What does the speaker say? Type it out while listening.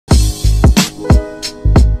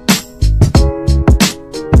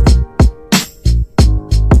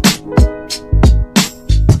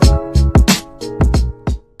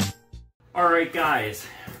guys,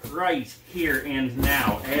 right here and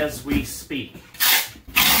now, as we speak,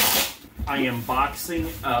 I am boxing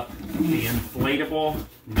up the inflatable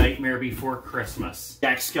Nightmare Before Christmas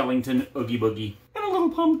Jack Skellington Oogie Boogie and a little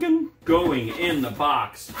pumpkin going in the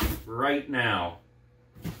box right now.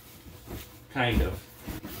 Kind of.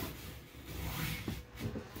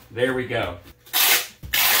 There we go.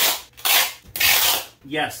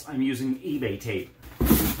 Yes, I'm using eBay tape.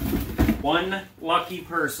 One lucky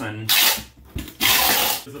person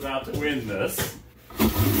is about to win this.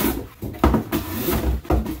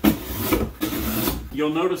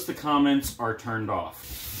 You'll notice the comments are turned off.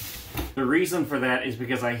 The reason for that is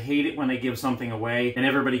because I hate it when they give something away and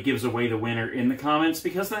everybody gives away the winner in the comments,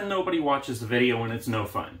 because then nobody watches the video and it's no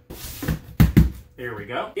fun. There we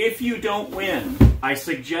go. If you don't win, I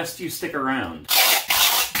suggest you stick around,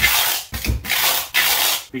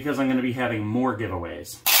 because I'm going to be having more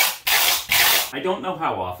giveaways. I don't know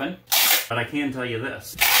how often, but I can tell you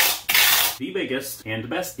this. The biggest and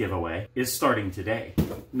best giveaway is starting today.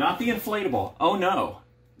 Not the inflatable. Oh no,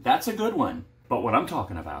 that's a good one. But what I'm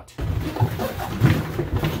talking about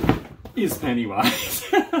is Pennywise.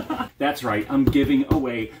 That's right, I'm giving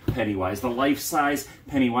away Pennywise, the life-size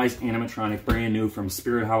Pennywise animatronic, brand new from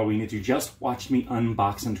Spirit Halloween that you just watched me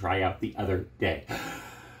unbox and try out the other day.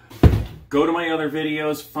 Go to my other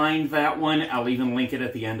videos, find that one. I'll even link it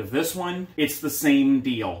at the end of this one. It's the same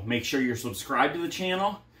deal. Make sure you're subscribed to the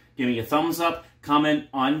channel. Give me a thumbs up, comment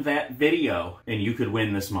on that video, and you could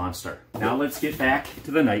win this monster. Now let's get back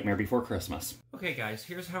to the Nightmare Before Christmas. Okay guys,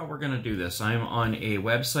 here's how we're gonna do this. I'm on a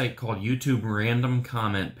website called YouTube Random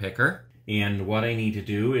Comment Picker. And what I need to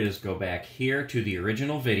do is go back here to the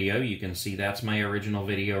original video. You can see that's my original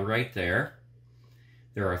video right there.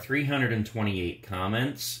 There are 328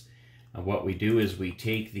 comments. What we do is we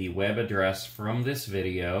take the web address from this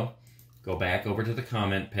video, go back over to the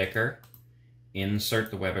comment picker,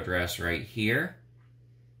 insert the web address right here.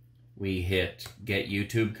 We hit Get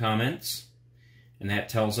YouTube Comments, and that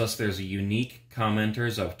tells us there's a unique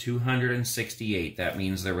commenters of 268. That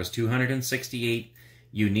means there was 268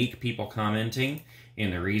 unique people commenting,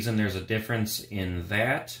 and the reason there's a difference in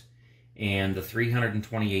that and the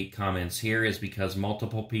 328 comments here is because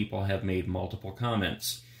multiple people have made multiple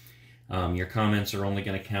comments. Your comments are only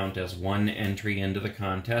going to count as one entry into the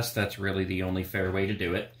contest. That's really the only fair way to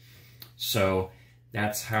do it. So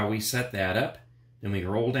that's how we set that up. Then we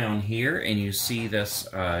roll down here and you see this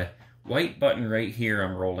white button right here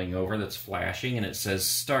I'm rolling over that's flashing, and it says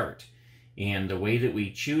Start. And the way that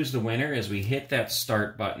we choose the winner is we hit that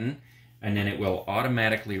Start button, and then it will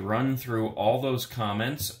automatically run through all those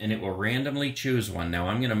comments and it will randomly choose one. Now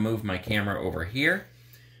I'm going to move my camera over here,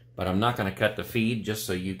 but I'm not going to cut the feed, just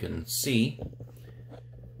so you can see.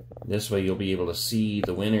 This way you'll be able to see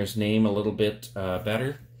the winner's name a little bit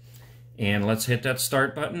better. And let's hit that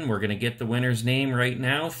Start button. We're going to get the winner's name right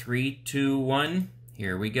now. 3, 2, 1.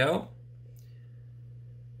 Here we go.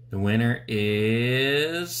 The winner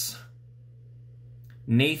is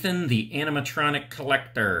Nathan the Animatronic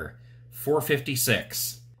Collector,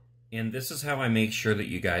 456. And this is how I make sure that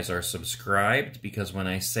you guys are subscribed, because when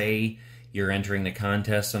I say you're entering the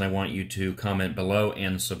contest and I want you to comment below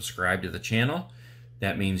and subscribe to the channel,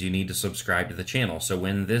 that means you need to subscribe to the channel. So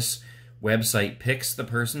when this website picks the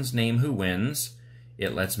person's name who wins,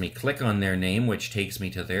 it lets me click on their name, which takes me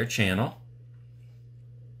to their channel.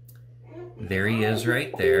 There he is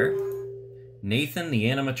right there. Nathan the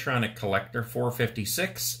Animatronic Collector,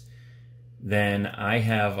 456. Then I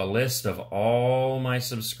have a list of all my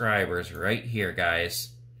subscribers right here, guys.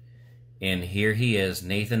 And here he is,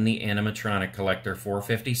 Nathan the Animatronic Collector,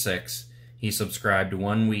 456. He subscribed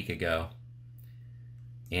 1 week ago.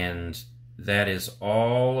 And that is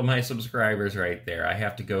all of my subscribers right there. I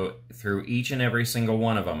have to go through each and every single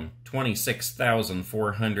one of them,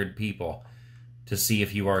 26,400 people, to see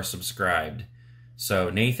if you are subscribed.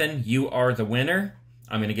 So Nathan, you are the winner.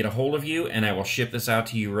 I'm going to get a hold of you and I will ship this out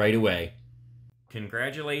to you right away.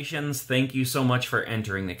 Congratulations. Thank you so much for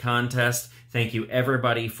entering the contest. Thank you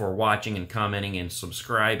everybody for watching and commenting and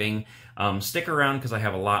subscribing. Stick around because I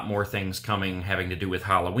have a lot more things coming having to do with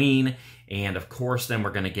Halloween. And of course, then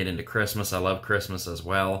we're going to get into Christmas. I love Christmas as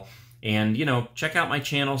well. And, you know, check out my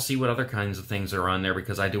channel, see what other kinds of things are on there,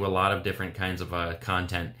 because I do a lot of different kinds of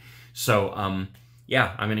content. So,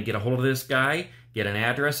 yeah, I'm going to get a hold of this guy, get an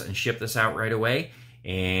address, and ship this out right away.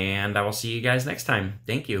 And I will see you guys next time.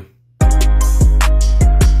 Thank you.